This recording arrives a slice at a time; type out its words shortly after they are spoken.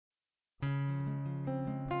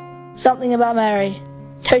Something about Mary.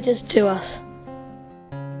 Totus Tuus.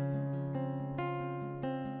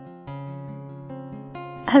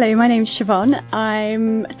 Hello, my name's Siobhan.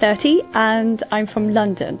 I'm 30 and I'm from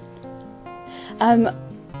London.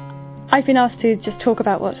 I've been asked to just talk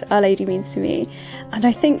about what Our Lady means to me, and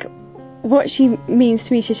I think what she means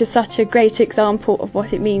to me, she's just such a great example of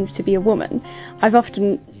what it means to be a woman. I've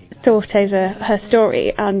often thought over her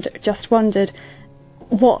story and just wondered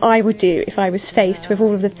what I would do if I was faced with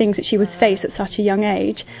all of the things that she was faced at such a young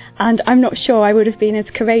age, and I'm not sure I would have been as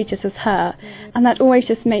courageous as her, and that always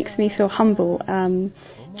just makes me feel humble,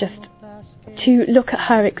 just to look at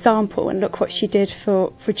her example and look what she did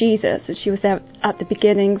for Jesus, and she was there at the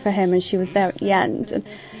beginning for him and she was there at the end, and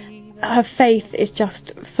her faith is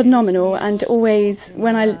just phenomenal, and always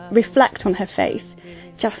when I reflect on her faith,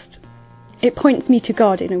 it points me to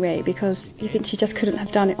God in a way, because you think she just couldn't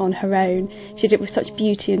have done it on her own. She did it with such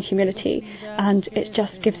beauty and humility, and it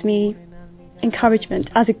just gives me encouragement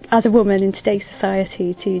as a woman in today's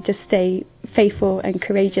society to just stay faithful and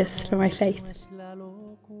courageous for my faith.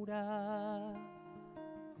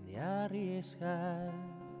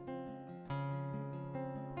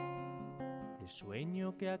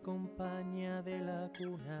 Sueño que acompaña de la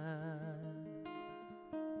cuna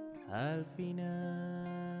al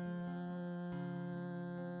final.